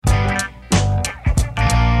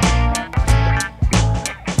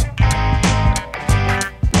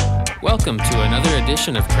Welcome to another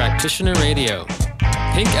edition of Practitioner Radio,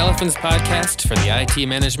 Pink Elephant's podcast for the IT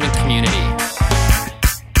management community.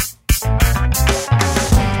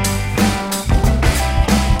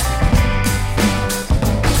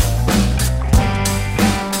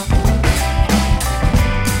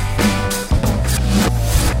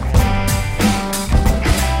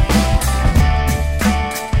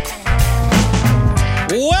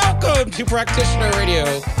 To Practitioner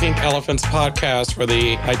Radio, Pink Elephant's podcast for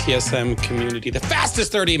the ITSM community, the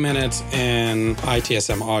fastest 30 minutes in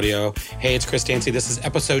ITSM audio. Hey, it's Chris Dancy. This is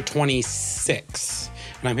episode 26,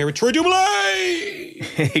 and I'm here with Troy Dumoulin.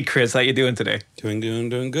 Hey, Chris, how you doing today? Doing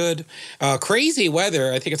good. Crazy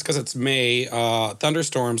weather. I think it's because it's May.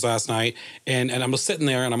 Thunderstorms last night, and I'm just sitting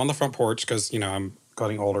there, and I'm on the front porch because, I'm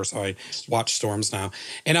getting older, so I watch storms now,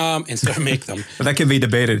 and instead of make them. But that can be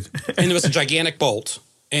debated. And there was a gigantic bolt.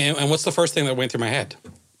 And what's the first thing that went through my head?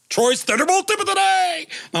 Troy's Thunderbolt tip of the day!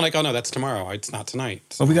 I'm like, oh no, that's tomorrow. It's not tonight.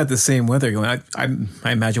 So. Well, we got the same weather going. I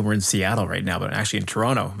imagine we're in Seattle right now, but actually in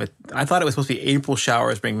Toronto. But I thought it was supposed to be April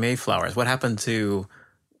showers bring May flowers. What happened to,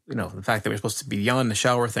 the fact that we're supposed to be beyond the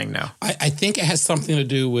shower thing now? I think it has something to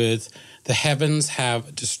do with the heavens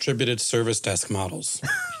have distributed service desk models.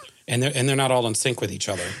 and they're not all in sync with each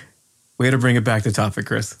other. Way to bring it back to topic,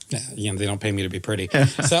 Chris. Yeah, they don't pay me to be pretty.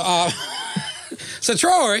 So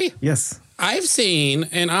Troy, yes, I'm seeing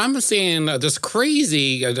this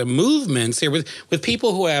crazy movements here with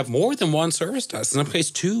people who have more than one service desk. In some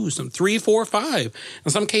case, 2, some 3, 4, 5.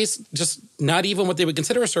 In some case, just not even what they would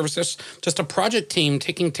consider a service desk, just a project team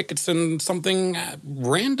taking tickets and something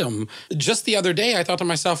random. Just the other day, I thought to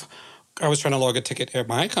myself, I was trying to log a ticket at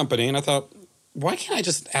my company, and I thought, why can't I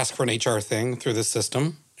just ask for an HR thing through this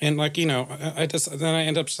system? And then I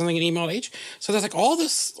end up sending an email to H. So there's all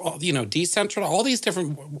this, decentralized, all these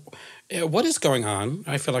different, what is going on?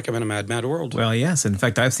 I feel like I'm in a mad world. Well, yes. In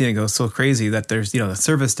fact, I've seen it go so crazy that there's, the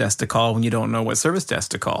service desk to call when you don't know what service desk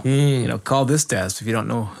to call. Call this desk if you don't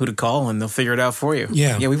know who to call, and they'll figure it out for you.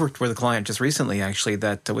 Yeah. Yeah, we worked with a client just recently, actually,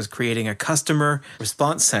 that was creating a customer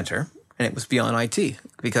response center. And it was beyond IT,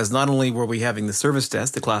 because not only were we having the service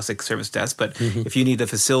desk, the classic service desk, but if you needed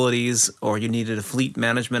facilities or you needed a fleet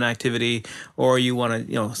management activity or you want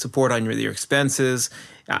to support on your expenses,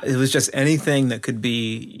 it was just anything that could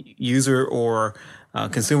be user or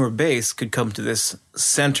consumer based could come to this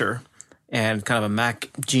center, and kind of a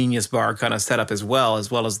Mac Genius bar kind of setup as well as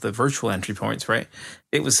the virtual entry points, right?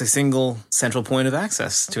 It was a single central point of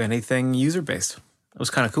access to anything user based. It was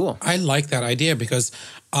kind of cool. I like that idea because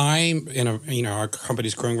I'm our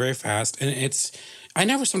company's growing very fast, and I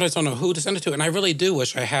sometimes don't know who to send it to, and I really do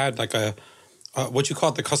wish I had like a what you call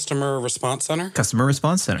it, the customer response center. Customer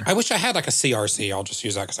response center. I wish I had like a CRC. I'll just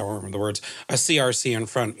use that because I won't remember the words. A CRC in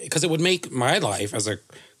front, because it would make my life as a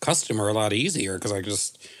customer a lot easier. Because I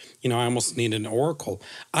just, I almost need an Oracle.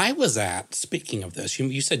 Speaking of this,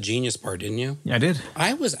 you said Genius Bar, didn't you? Yeah, I did.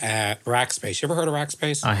 I was at Rackspace. You ever heard of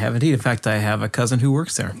Rackspace? I have indeed. In fact, I have a cousin who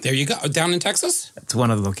works there. There you go. Down in Texas? It's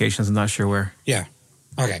one of the locations. I'm not sure where. Yeah.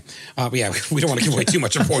 Okay. We don't want to give away too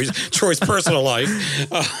much of Troy's personal life.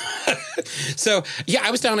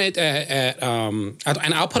 I was down at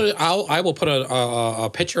and I will put a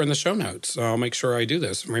picture in the show notes. I'll make sure I do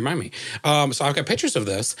this. Remind me. So I've got pictures of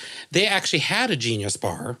this. They actually had a Genius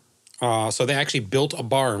Bar. So they actually built a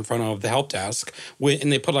bar in front of the help desk,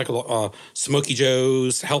 and they put like a Smokey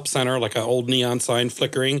Joe's help center, like an old neon sign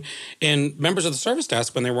flickering. And members of the service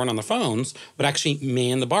desk, when they weren't on the phones, would actually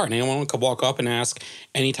man the bar. And anyone could walk up and ask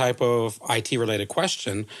any type of IT-related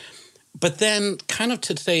question. But then, kind of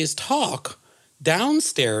to today's talk,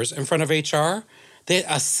 downstairs in front of HR, they had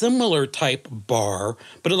a similar type bar,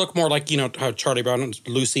 but it looked more like, how Charlie Brown and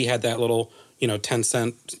Lucy had that little,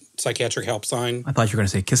 10-cent psychiatric help sign. I thought you were going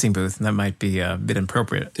to say kissing booth, and that might be a bit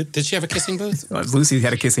inappropriate. Did she have a kissing booth? Lucy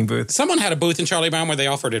had a kissing booth. Someone had a booth in Charlie Brown where they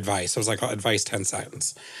offered advice. It was like advice 10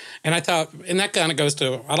 cents. And I thought, and that kind of goes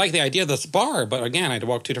to, I like the idea of this bar, but again, I had to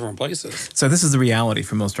walk 2 different places. So this is the reality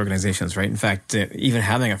for most organizations, right? In fact, even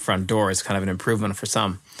having a front door is kind of an improvement for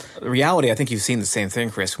some. The reality, I think you've seen the same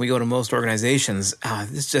thing, Chris. When we go to most organizations,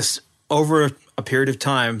 it's just over a period of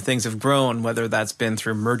time, things have grown, whether that's been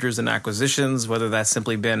through mergers and acquisitions, whether that's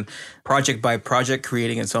simply been project by project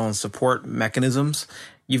creating its own support mechanisms.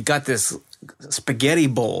 You've got this spaghetti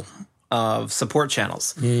bowl of support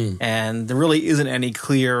channels, and there really isn't any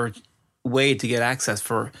clear way to get access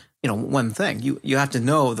for one thing. You have to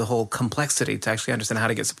know the whole complexity to actually understand how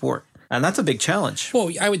to get support, and that's a big challenge. Well,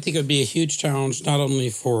 I would think it would be a huge challenge not only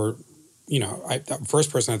for the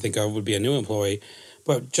first person I think of would be a new employee.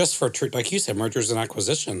 But just for, like you said, mergers and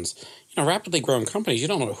acquisitions, rapidly growing companies, you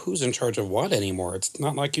don't know who's in charge of what anymore. It's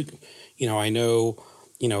not like I know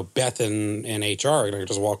Beth in HR, and I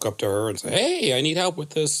just walk up to her and say, hey, I need help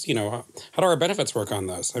with this. How do our benefits work on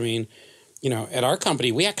this? I mean, at our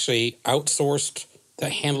company, we actually outsourced the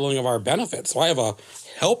handling of our benefits. So I have a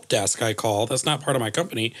help desk, I call. That's not part of my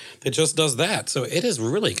company that just does that. So it is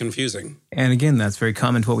really confusing. And again, that's very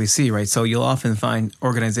common to what we see, right? So you'll often find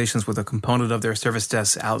organizations with a component of their service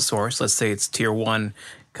desk outsourced. Let's say it's tier one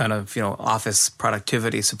kind of, office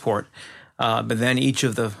productivity support. But then each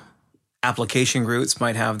of the application groups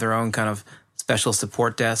might have their own kind of special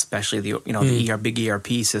support desk, especially the big ERP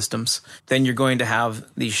systems. Then you're going to have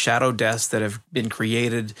these shadow desks that have been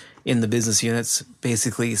created in the business units,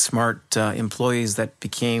 basically smart employees that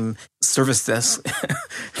became service desks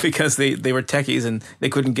because they were techies and they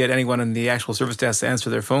couldn't get anyone in the actual service desk to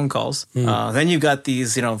answer their phone calls. Then you've got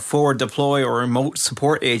these forward deploy or remote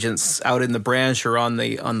support agents out in the branch or on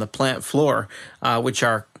the plant floor, which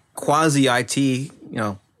are quasi IT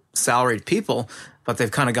salaried people, but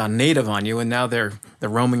they've kind of gone native on you, and now they're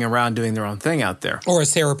roaming around doing their own thing out there. Or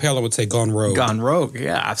as Sarah Palin would say, gone rogue. Gone rogue,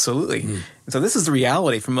 yeah, absolutely. And so this is the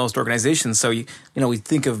reality for most organizations. So we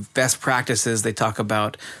think of best practices. They talk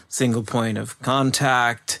about single point of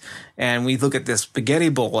contact, and we look at this spaghetti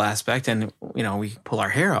bowl aspect, and we pull our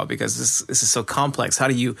hair out because this is so complex. How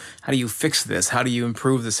do you fix this? How do you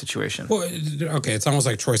improve the situation? Well, okay, it's almost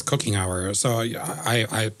like Troy's cooking hour. So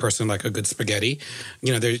I personally like a good spaghetti.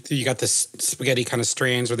 You got this spaghetti kind of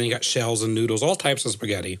strands, or then you got shells and noodles, all types of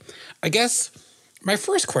spaghetti. I guess my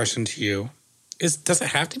first question to you is, does it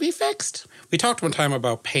have to be fixed? We talked one time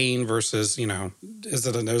about pain versus,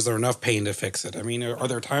 is there enough pain to fix it? I mean, are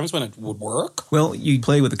there times when it would work? Well, you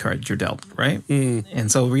play with the cards you're dealt, right?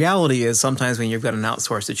 And so reality is sometimes when you've got an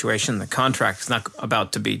outsourced situation, the contract is not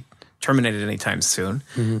about to be terminated anytime soon.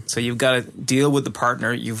 So you've got to deal with the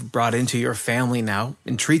partner you've brought into your family now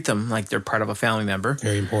and treat them like they're part of a family member.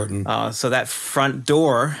 Very important. So that front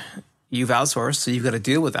door you've outsourced, so you've got to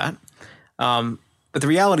deal with that. But the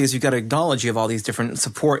reality is you've got to acknowledge you have all these different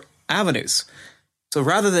support avenues. So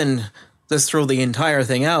rather than let's throw the entire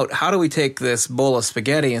thing out, how do we take this bowl of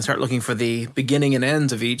spaghetti and start looking for the beginning and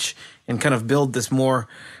ends of each and kind of build this more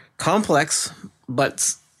complex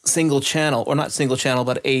but single channel, or not single channel,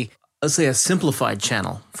 but let's say a simplified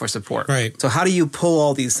channel for support. Right. So how do you pull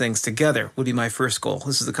all these things together would be my first goal.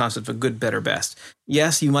 This is the concept of good, better, best.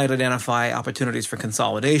 Yes, you might identify opportunities for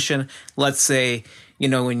consolidation. Let's say,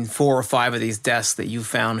 in 4 or 5 of these desks that you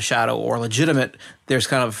found shadow or legitimate, there's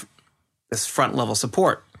kind of this front level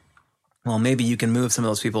support. Well, maybe you can move some of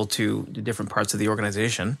those people to different parts of the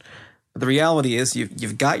organization. But the reality is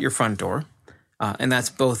you've got your front door, and that's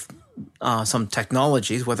both some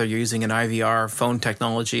technologies, whether you're using an IVR phone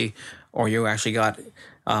technology or you actually got,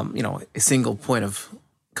 a single point of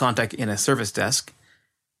contact in a service desk.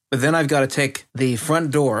 But then I've got to take the front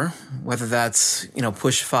door, whether that's,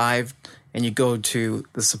 push 5 and you go to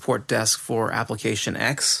the support desk for application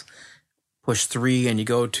X, push 3 and you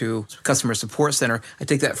go to customer support center. I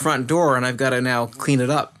take that front door and I've got to now clean it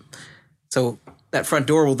up. So that front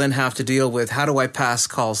door will then have to deal with, how do I pass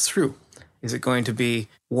calls through? Is it going to be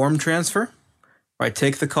warm transfer, where I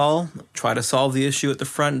take the call, try to solve the issue at the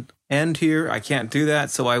front end here? I can't do that,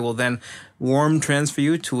 so I will then warm transfer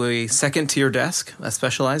you to a second tier desk, a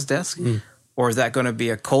specialized desk. Or is that going to be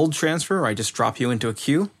a cold transfer, where I just drop you into a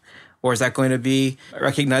queue? Or is that going to be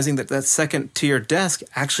recognizing that second tier desk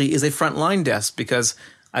actually is a frontline desk, because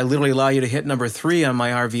I literally allow you to hit number 3 on my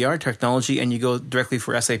IVR technology and you go directly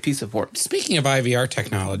for SAP support? Speaking of IVR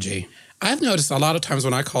technology, I've noticed a lot of times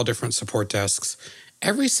when I call different support desks,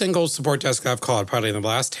 every single support desk I've called, probably in the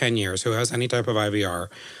last 10 years, who has any type of IVR,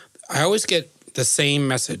 I always get the same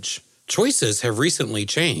message. Choices have recently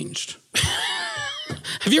changed.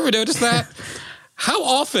 Have you ever noticed that? How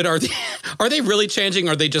often are they really changing,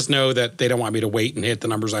 or they just know that they don't want me to wait and hit the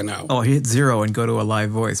numbers I know? Oh, hit 0 and go to a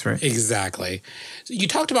live voice, right? Exactly. So you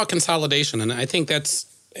talked about consolidation, and I think that's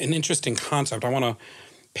an interesting concept. I want to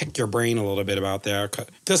pick your brain a little bit about that.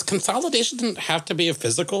 Does consolidation have to be a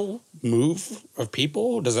physical move of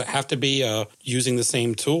people? Does it have to be using the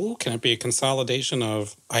same tool? Can it be a consolidation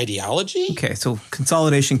of ideology? Okay, so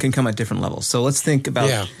consolidation can come at different levels. So let's think about...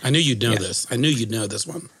 Yeah, I knew you'd know this. I knew you'd know this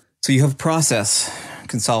one. So you have process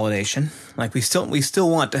consolidation. Like we still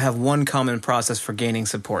want to have one common process for gaining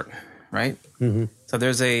support, right? So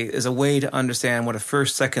there's a way to understand what a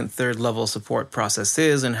first, second, third level support process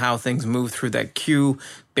is and how things move through that queue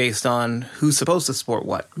based on who's supposed to support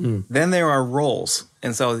what. Then there are roles.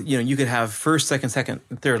 And so, you could have first, second,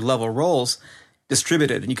 and third level roles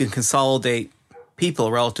distributed, and you can consolidate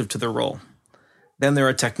people relative to the role. Then there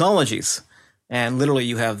are technologies. And literally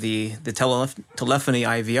you have the telephony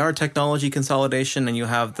IVR technology consolidation, and you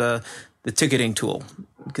have the ticketing tool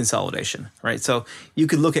consolidation, right? So you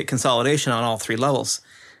could look at consolidation on all three levels.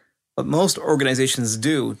 What most organizations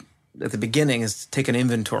do at the beginning is take an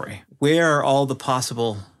inventory. Where are all the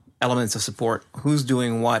possible elements of support? Who's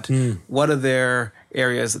doing what? What are their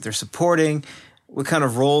areas that they're supporting? What kind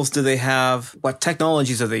of roles do they have? What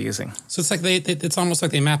technologies are they using? So it's like it's almost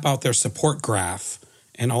like they map out their support graph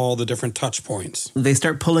and all the different touch points. They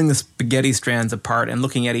start pulling the spaghetti strands apart and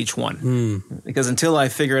looking at each one. Because until I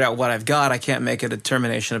figured out what I've got, I can't make a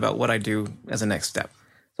determination about what I do as a next step.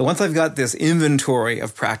 So once I've got this inventory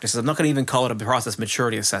of practices, I'm not going to even call it a process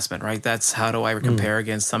maturity assessment, right? That's how do I compare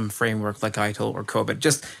against some framework like ITIL or COBIT.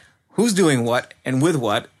 Just who's doing what and with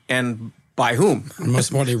what and by whom. And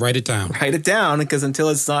most importantly, write it down. Write it down, because until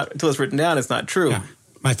it's written down, it's not true. Yeah.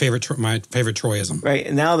 My favorite Troyism. Right.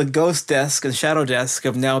 And now the ghost desk and shadow desk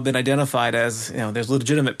have now been identified as, there's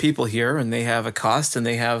legitimate people here and they have a cost and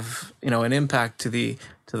they have, an impact to the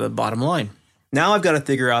bottom line. Now I've got to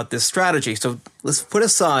figure out this strategy. So let's put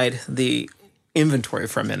aside the inventory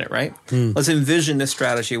for a minute, right? Let's envision this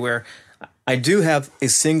strategy where I do have a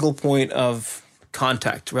single point of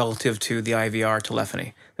contact relative to the IVR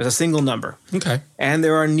telephony. There's a single number. Okay. And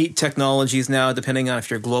there are neat technologies now, depending on if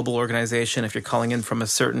you're a global organization, if you're calling in from a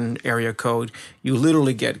certain area code, you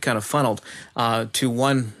literally get kind of funneled to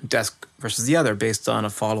one desk versus the other based on a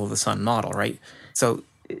follow the sun model, right? So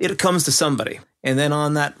it comes to somebody. And then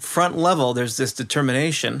on that front level, there's this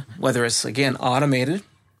determination, whether it's, again, automated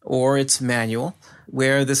or it's manual,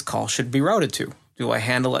 where this call should be routed to. Do I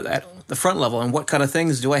handle it at the front level? And what kind of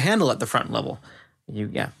things do I handle at the front level?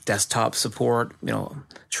 Desktop support,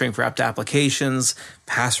 shrink wrapped applications,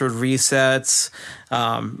 password resets,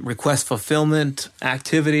 request fulfillment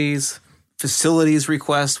activities, facilities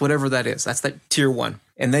requests, whatever that is. That's that tier one.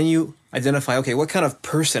 And then you identify, okay, what kind of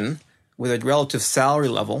person with a relative salary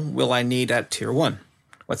level will I need at tier one?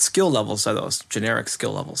 What skill levels are those? Generic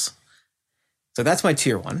skill levels. So that's my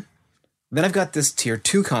tier one. Then I've got this tier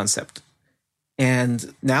two concept.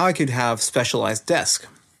 And now I could have specialized desk,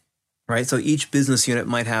 right? So each business unit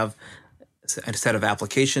might have a set of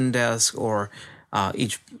application desks, or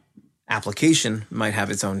each application might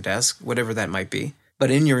have its own desk, whatever that might be.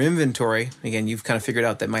 But in your inventory, again, you've kind of figured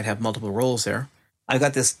out that might have multiple roles there. I've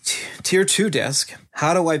got this tier two desk.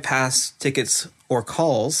 How do I pass tickets or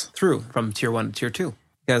calls through from tier one to tier two?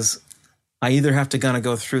 Because I either have to kind of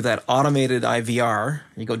go through that automated IVR,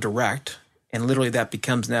 you go direct, and literally that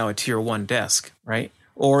becomes now a tier one desk, right?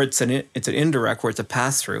 Or it's an indirect where it's a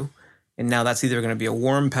pass through, and now that's either going to be a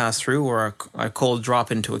warm pass through or a cold drop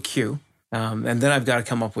into a queue. And then I've got to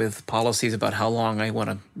come up with policies about how long I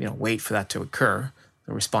want to wait for that to occur,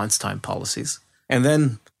 the response time policies. And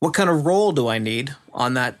then what kind of role do I need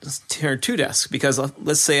on that tier two desk? Because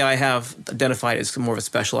let's say I have identified as more of a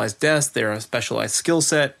specialized desk, they're a specialized skill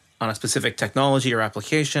set on a specific technology or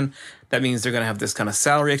application. That means they're going to have this kind of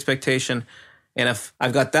salary expectation. And if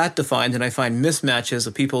I've got that defined and I find mismatches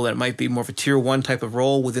of people that might be more of a tier one type of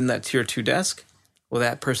role within that tier two desk, well,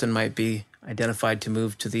 that person might be identified to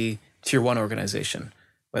move to the tier one organization,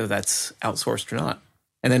 whether that's outsourced or not.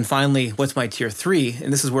 And then finally, what's my tier three?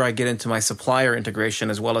 And this is where I get into my supplier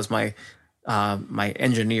integration as well as my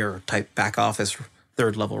engineer type back office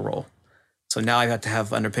third level role. So now I have to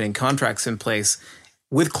have underpinning contracts in place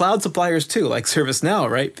with cloud suppliers too, like ServiceNow,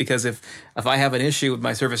 right? Because if I have an issue with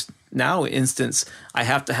my ServiceNow instance, I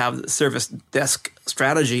have to have the service desk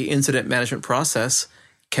strategy incident management process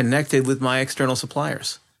connected with my external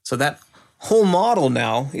suppliers. So that whole model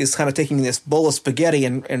now is kind of taking this bowl of spaghetti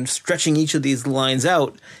and stretching each of these lines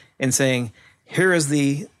out and saying, here is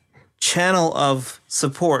the channel of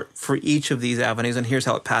support for each of these avenues, and here's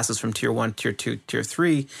how it passes from tier one, tier two, tier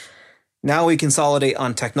three. Now we consolidate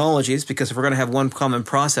on technologies, because if we're going to have one common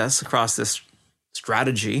process across this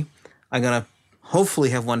strategy, I'm going to hopefully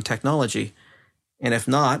have one technology. And if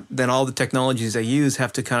not, then all the technologies I use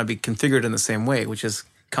have to kind of be configured in the same way, which is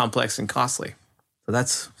complex and costly. So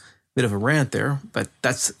that's bit of a rant there, but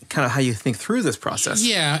that's kind of how you think through this process.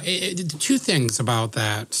 Yeah, two things about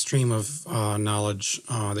that stream of knowledge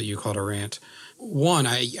that you called a rant. One,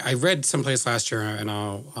 I read someplace last year, and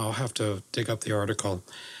I'll have to dig up the article.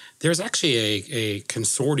 There's actually a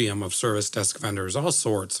consortium of service desk vendors, all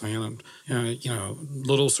sorts,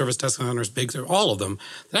 little service desk vendors, big, all of them,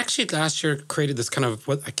 that actually last year created this kind of,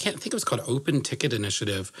 what I can't think it was called open ticket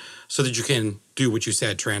initiative, so that you can do what you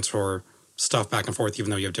said, transfer stuff back and forth, even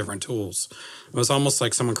though you have different tools. It was almost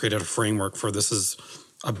like someone created a framework for this is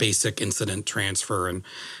a basic incident transfer. And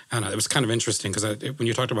it was kind of interesting because when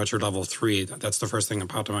you talked about your level 3, that's the first thing that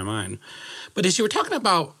popped in my mind. But as you were talking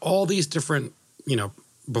about all these different,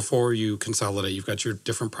 before you consolidate, you've got your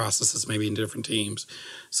different processes, maybe in different teams,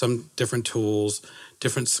 some different tools,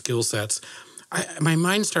 different skill sets. My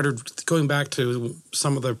mind started going back to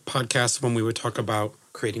some of the podcasts when we would talk about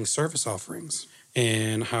creating service offerings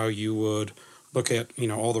and how you would look at,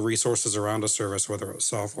 all the resources around a service, whether it's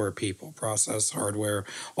software, people, process, hardware,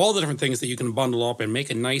 all the different things that you can bundle up and make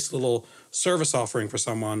a nice little service offering for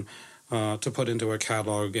someone to put into a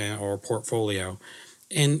catalog or portfolio.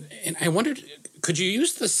 And I wondered, could you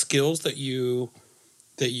use the skills that you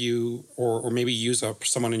or maybe use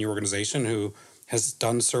someone in your organization who has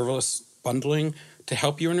done service bundling to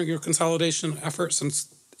help you in your consolidation effort,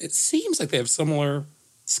 since it seems like they have similar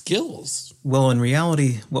skills? Well, in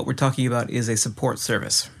reality, what we're talking about is a support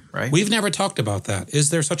service, right? We've never talked about that. Is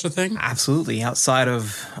there such a thing? Absolutely. Outside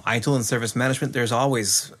of ITIL and service management, there's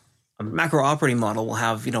always a macro operating model will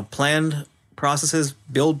have, planned processes,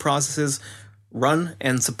 build processes, run,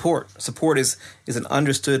 and support. Support is an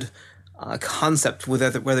understood concept,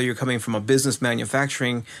 whether you're coming from a business,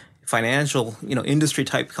 manufacturing, financial, industry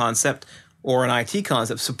type concept or an IT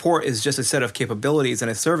concept. Support is just a set of capabilities and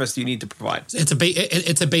a service you need to provide. It's a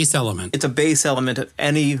base element. It's a base element of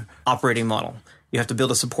any operating model. You have to build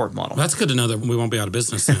a support model. Well, that's good to know that we won't be out of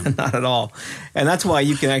business soon. Not at all. And that's why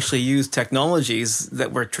you can actually use technologies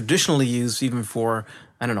that were traditionally used even for,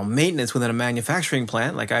 maintenance within a manufacturing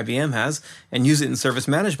plant like IBM has, and use it in service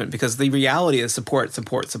management, because the reality is support.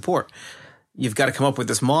 You've got to come up with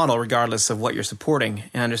this model regardless of what you're supporting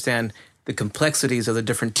and understand the complexities of the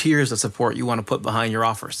different tiers of support you want to put behind your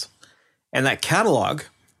offers. And that catalog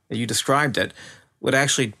that you described would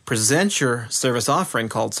actually present your service offering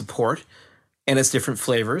called support and its different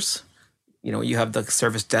flavors. You have the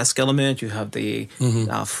service desk element, you have the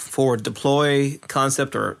forward deploy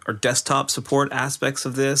concept or desktop support aspects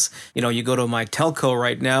of this. You go to my telco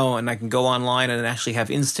right now and I can go online and actually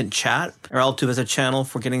have instant chat relative as a channel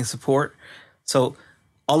for getting support. So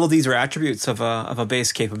all of these are attributes of a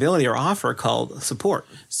base capability or offer called support.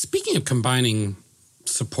 Speaking of combining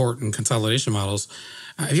support and consolidation models,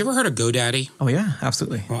 have you ever heard of GoDaddy? Oh, yeah,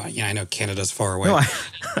 absolutely. Well, yeah, I know Canada's far away. No,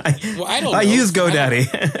 I don't know. I use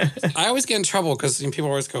GoDaddy. I always get in trouble because people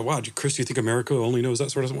always go, wow, Chris, do you think America only knows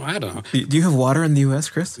that sort of stuff? Well, I don't know. Do you have water in the U.S.,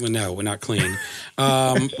 Chris? Well, no, we're not clean.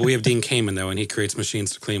 We have Dean Kamen, though, and he creates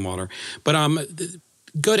machines to clean water. But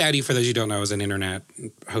GoDaddy, for those you don't know, is an internet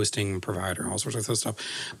hosting provider, all sorts of stuff.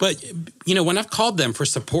 But, when I've called them for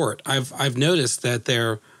support, I've noticed that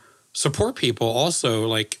their support people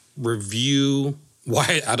also, review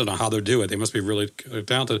why. I don't know how they do it. They must be really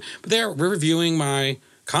talented. But they're reviewing my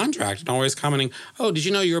contract and always commenting, oh, did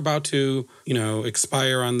you know you're about to,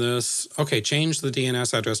 expire on this? Okay, change the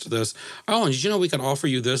DNS address to this. Oh, and did you know we could offer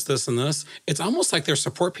you this, this, and this? It's almost like their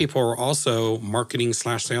support people are also marketing /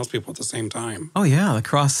 salespeople at the same time. Oh, yeah, the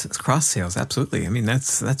cross sales, absolutely. I mean,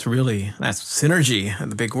 that's synergy,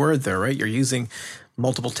 the big word there, right? You're using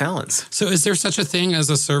multiple talents. So is there such a thing as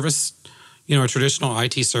a service, a traditional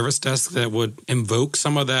IT service desk that would invoke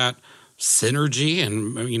some of that synergy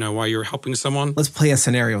and, while you're helping someone? Let's play a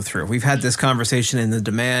scenario through. We've had this conversation in the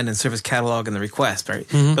demand and service catalog and the request, right?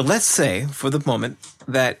 Mm-hmm. But let's say for the moment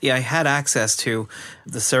that I had access to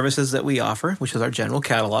the services that we offer, which is our general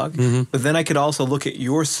catalog, but then I could also look at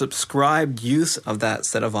your subscribed use of that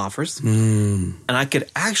set of offers. And I could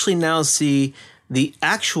actually now see the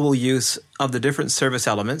actual use of the different service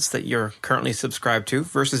elements that you're currently subscribed to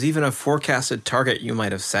versus even a forecasted target you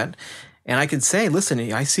might have set. And I could say,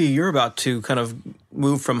 listen, I see you're about to kind of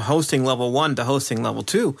move from hosting level 1 to hosting level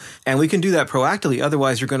 2. And we can do that proactively.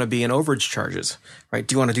 Otherwise, you're going to be in overage charges, right?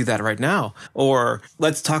 Do you want to do that right now? Or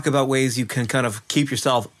let's talk about ways you can kind of keep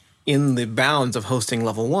yourself in the bounds of hosting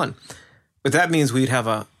level 1. But that means we'd have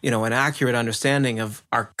an accurate understanding of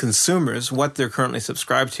our consumers, what they're currently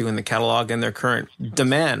subscribed to in the catalog and their current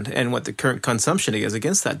demand and what the current consumption is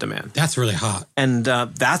against that demand. That's really hot. And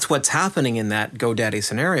that's what's happening in that GoDaddy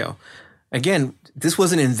scenario. Again, this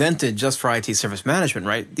wasn't invented just for IT service management,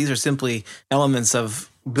 right? These are simply elements of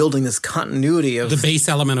building this continuity of the base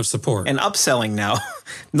element of support and upselling now,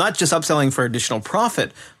 not just upselling for additional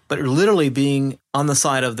profit, but literally being on the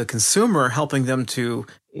side of the consumer, helping them to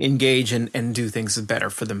engage and do things better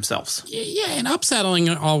for themselves. Yeah, and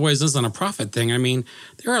upselling always isn't a profit thing. I mean,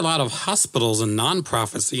 there are a lot of hospitals and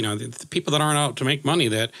nonprofits, the people that aren't out to make money,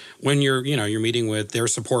 that when you're meeting with their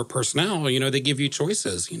support personnel, they give you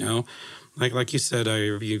choices, Like you said,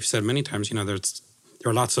 you've said many times, there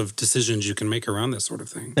are lots of decisions you can make around this sort of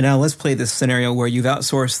thing. And now let's play this scenario where you've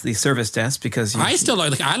outsourced the service desk because I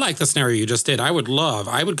like the scenario you just did. I would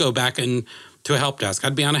go back and to a help desk.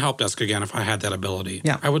 I'd be on a help desk again if I had that ability.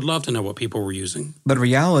 Yeah. I would love to know what people were using. But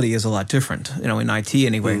reality is a lot different, in IT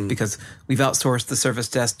anyway, because we've outsourced the service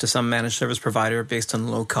desk to some managed service provider based on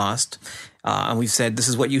low cost. And we've said, this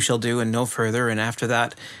is what you shall do and no further. And after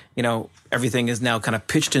that, everything is now kind of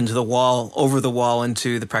pitched into the wall, over the wall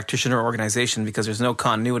into the practitioner organization because there's no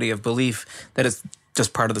continuity of belief that it's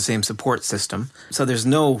just part of the same support system. So there's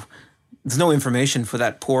no information for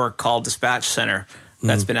that poor call dispatch center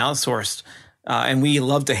that's been outsourced. And we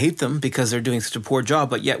love to hate them because they're doing such a poor job,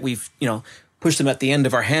 but yet we've, pushed them at the end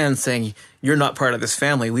of our hands saying, you're not part of this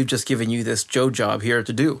family. We've just given you this Joe job here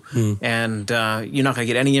to do. And you're not going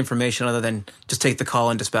to get any information other than just take the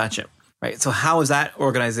call and dispatch it, right? So how is that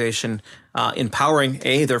organization empowering,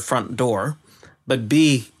 A, their front door, but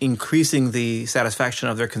B, increasing the satisfaction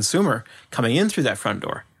of their consumer coming in through that front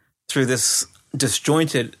door, through this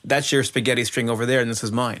disjointed, that's your spaghetti string over there and this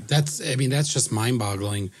is mine. That's just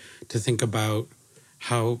mind-boggling to think about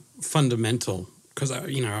how fundamental, because,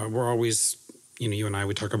 we're always, you and I,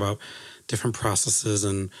 we talk about different processes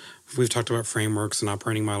and we've talked about frameworks and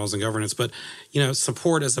operating models and governance, but,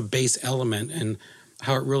 support as a base element and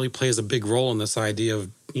how it really plays a big role in this idea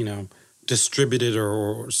of, distributed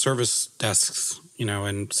or service desks,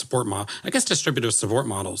 and support model. I guess distributed support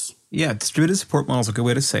models. Yeah, distributed support models is a good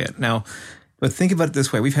way to say it. Now, but think about it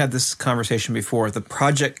this way. We've had this conversation before, the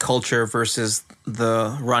project culture versus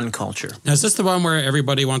the run culture. Now, is this the one where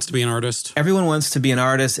everybody wants to be an artist? Everyone wants to be an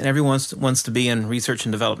artist, and everyone wants to be in research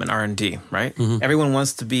and development, R&D, right? Everyone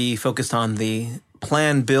wants to be focused on the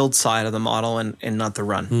plan build side of the model and not the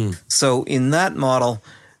run. So in that model,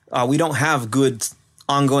 we don't have good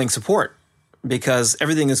ongoing support because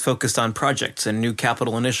everything is focused on projects and new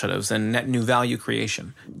capital initiatives and net new value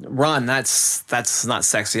creation. Run, that's not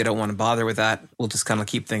sexy. I don't want to bother with that. We'll just kind of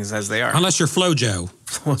keep things as they are. Unless you're FloJo.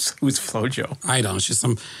 Who's FloJo? I don't. She's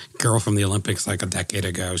some girl from the Olympics like a decade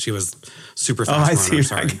ago. She was super fast I runner. see.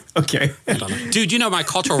 Sorry. Okay. I don't know. Dude, my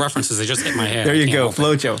cultural references, they just hit my head. There you go,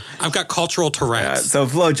 FloJo. I've got cultural Tourette's. So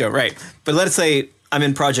FloJo, right. But let's say I'm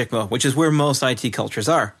in project mode, which is where most IT cultures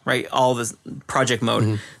are, right? All this project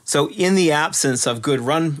mode. So in the absence of good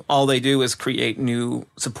run, all they do is create new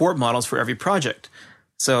support models for every project.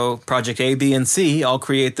 So project A, B, and C all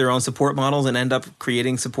create their own support models and end up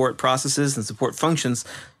creating support processes and support functions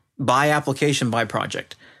by application, by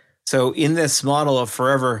project. So in this model of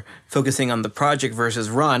forever focusing on the project versus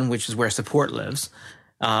run, which is where support lives,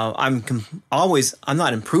 I'm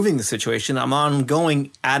not improving the situation. I'm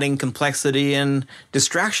ongoing adding complexity and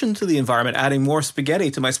distraction to the environment, adding more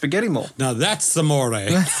spaghetti to my spaghetti mold. Now that's amore.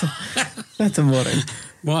 That's amore.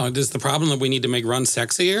 Well, is the problem that we need to make run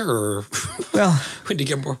sexier, or we need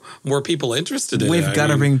to get more people interested in it? We've got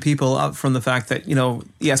to bring people up from the fact that,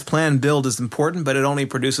 yes, plan build is important, but it only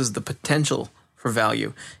produces the potential for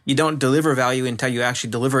value. You don't deliver value until you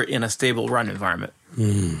actually deliver it in a stable run environment.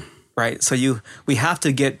 Right? So we have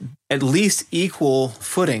to get at least equal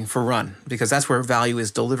footing for run because that's where value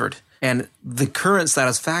is delivered. And the current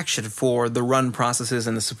satisfaction for the run processes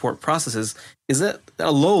and the support processes is at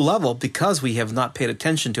a low level because we have not paid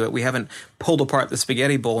attention to it. We haven't pulled apart the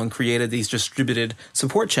spaghetti bowl and created these distributed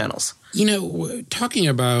support channels. Talking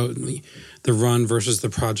about the run versus the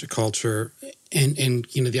project culture and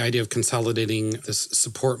the idea of consolidating this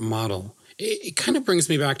support model, it kind of brings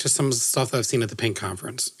me back to some stuff that I've seen at the Pink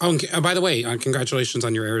conference. Oh, and by the way, congratulations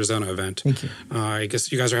on your Arizona event. Thank you. I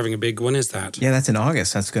guess you guys are having a big, when is that? Yeah, that's in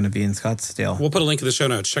August. That's going to be in Scottsdale. We'll put a link in the show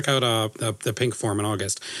notes. Check out the Pink forum in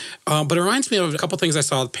August. But it reminds me of a couple things I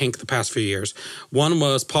saw at Pink the past few years. One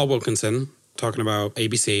was Paul Wilkinson talking about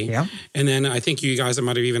ABC. Yeah. And then I think you guys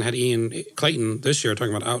might have even had Ian Clayton this year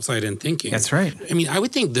talking about outside-in thinking. That's right. I mean, I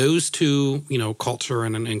would think those two, culture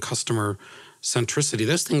and customer centricity,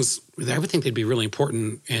 those things, I would think they'd be really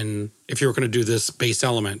important if you were going to do this base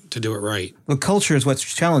element to do it right. Well, culture is what's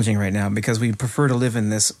challenging right now because we prefer to live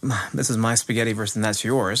in this is my spaghetti versus and that's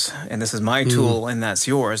yours, and this is my tool and that's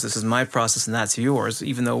yours, this is my process and that's yours,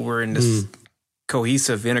 even though we're in this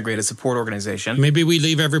cohesive, integrated support organization. Maybe we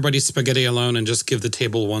leave everybody's spaghetti alone and just give the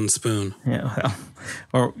table one spoon. Yeah, well,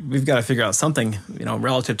 or we've got to figure out something,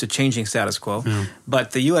 relative to changing status quo. Yeah.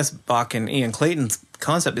 But the U.S. Bach and Ian Clayton's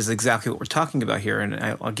concept is exactly what we're talking about here, and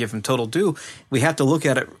I'll give him total due. We have to look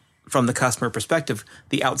at it from the customer perspective,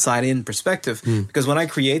 the outside-in perspective, because when I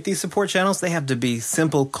create these support channels, they have to be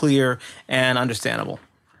simple, clear, and understandable,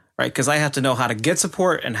 right? Because I have to know how to get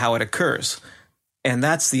support and how it occurs. And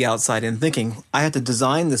that's the outside-in thinking. I have to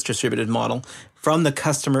design this distributed model from the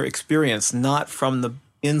customer experience, not from the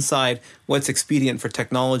inside what's expedient for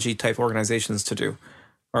technology-type organizations to do.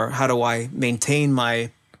 Or how do I maintain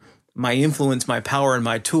my my influence, my power, and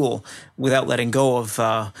my tool without letting go of,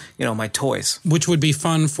 my toys. Which would be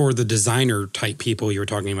fun for the designer type people you were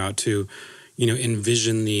talking about to,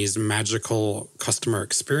 envision these magical customer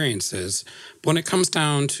experiences. But when it comes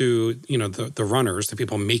down to, the runners, the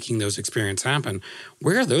people making those experiences happen,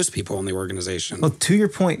 where are those people in the organization? Well, to your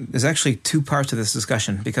point, there's actually two parts to this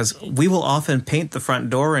discussion, because we will often paint the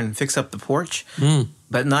front door and fix up the porch,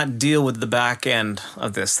 but not deal with the back end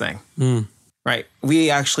of this thing. Right.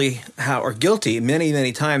 We actually are guilty many,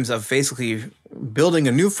 many times of basically building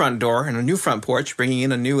a new front door and a new front porch, bringing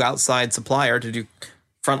in a new outside supplier to do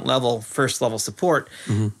first level support,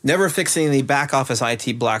 never fixing the back office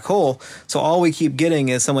IT black hole. So all we keep getting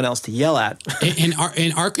is someone else to yell at. In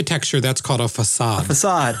architecture, that's called a facade. A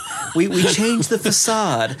facade. We changed the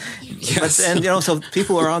facade. Yes. So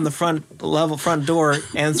people are on the front door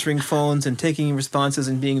answering phones and taking responses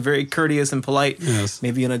and being very courteous and polite,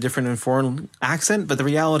 maybe in a different and foreign accent, but the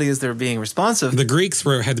reality is they're being responsive. The Greeks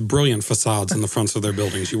had brilliant facades in the fronts of their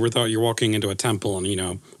buildings. You thought you're walking into a temple and,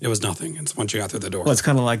 it was nothing. It's once you got through the door. Well, it's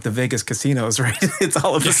kind of like the Vegas casinos, right? It's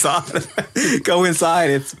all a facade. Go inside.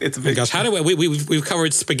 It's a big. Gosh, how do we've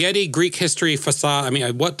covered spaghetti, Greek history, facade. I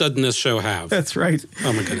mean, what doesn't this show have? That's right.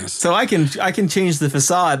 Oh my goodness. So I can change the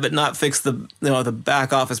facade, but not fix the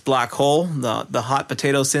back office black hole, the hot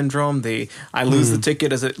potato syndrome. I lose the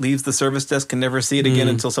ticket as it leaves the service desk and never see it again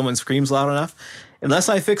until someone screams loud enough. Unless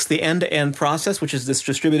I fix the end-to-end process, which is this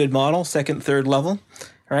distributed model, second, third level,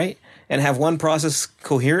 right? And have one process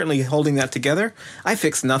coherently holding that together, I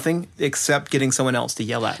fix nothing except getting someone else to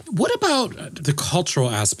yell at. What about the cultural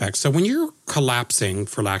aspect? So when you're collapsing,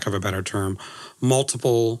 for lack of a better term,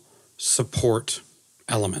 multiple support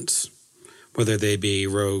elements, whether they be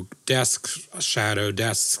rogue desks, shadow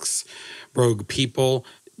desks, rogue people,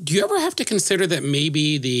 do you ever have to consider that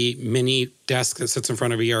maybe the mini desk that sits in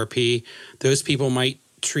front of ERP, those people might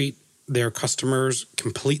treat their customers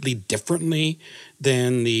completely differently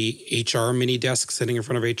than the HR mini desk sitting in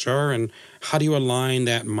front of HR? And how do you align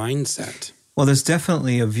that mindset? Well, there's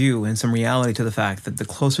definitely a view and some reality to the fact that the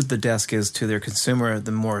closer the desk is to their consumer,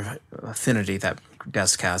 the more affinity that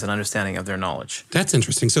desk has, an understanding of their knowledge. That's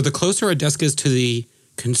interesting. So the closer a desk is to the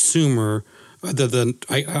consumer,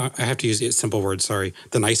 I have to use a simple word, sorry,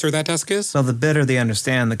 the nicer that desk is? Well, the better they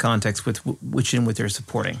understand the context with which they're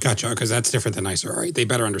supporting. Gotcha, because that's different than nicer, right? They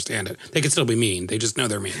better understand it. They can still be mean. They just know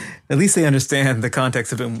they're mean. At least they understand the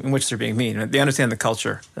context in which they're being mean. They understand the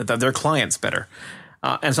culture, their clients better.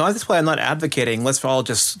 And so that's why I'm not advocating let's all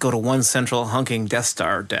just go to one central hunking Death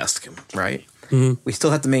Star desk, right? We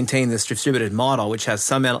still have to maintain this distributed model, which has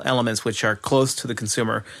some elements which are close to the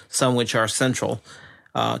consumer, some which are central,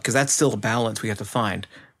 because that's still a balance we have to find.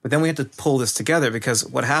 But then we have to pull this together, because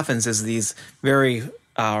what happens is these very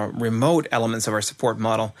remote elements of our support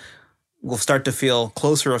model will start to feel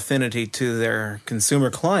closer affinity to their consumer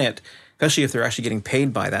client, especially if they're actually getting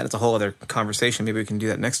paid by that. It's a whole other conversation. Maybe we can do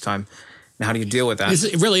that next time. And how do you deal with that?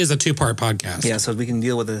 It really is a two-part podcast. Yeah, so we can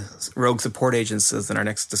deal with the rogue support agents in our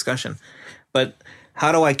next discussion. But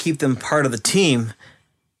how do I keep them part of the team,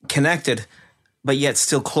 connected, but yet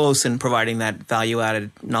still close in providing that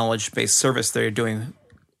value-added, knowledge-based service they're doing,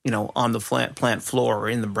 on the plant floor or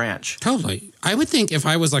in the branch? Totally. I would think if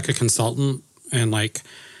I was like a consultant and like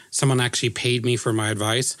someone actually paid me for my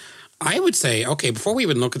advice, I would say, okay, before we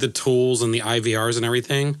even look at the tools and the IVRs and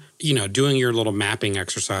everything, doing your little mapping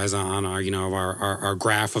exercise on our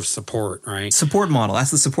graph of support, right? Support model. That's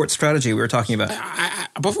the support strategy we were talking about.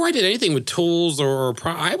 Before I did anything with tools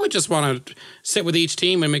I would just want to sit with each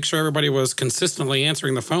team and make sure everybody was consistently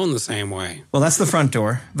answering the phone the same way. Well, that's the front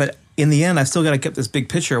door. But in the end, I've still got to get this big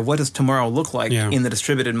picture of what does tomorrow look like in the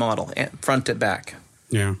distributed model, front to back.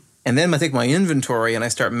 Yeah. And then I take my inventory and I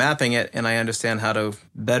start mapping it, and I understand how to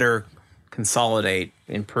better consolidate,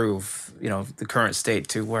 improve, the current state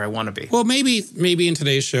to where I want to be. Well, maybe in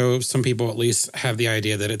today's show, some people at least have the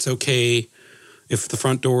idea that it's okay if the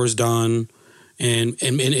front door is done, and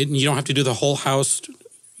you don't have to do the whole house.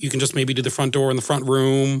 You can just maybe do the front door in the front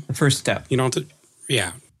room. The first step. You don't have to,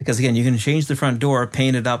 yeah. Because again, you can change the front door,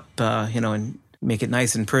 paint it up, and make it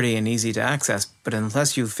nice and pretty and easy to access. But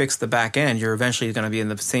unless you fix the back end, you're eventually going to be in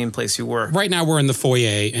the same place you were. Right now, we're in the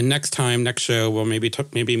foyer, and next show, we'll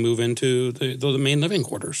maybe move into the main living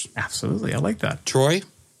quarters. Absolutely, I like that. Troy, do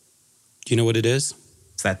you know what it is?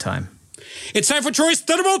 It's that time. It's time for Troy's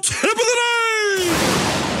Thunderbolt Tip of the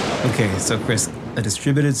Day! Okay, so Chris, a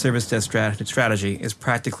distributed service desk strategy is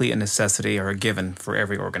practically a necessity or a given for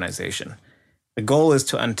every organization. The goal is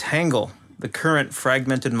to untangle the current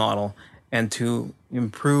fragmented model and to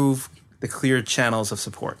improve the clear channels of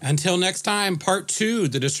support. Until next time, part 2,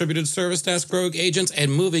 the distributed service desk rogue agents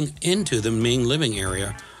and moving into the main living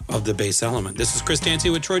area of the base element. This is Chris Dancy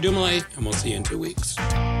with Troy Dumoulin, and we'll see you in 2 weeks.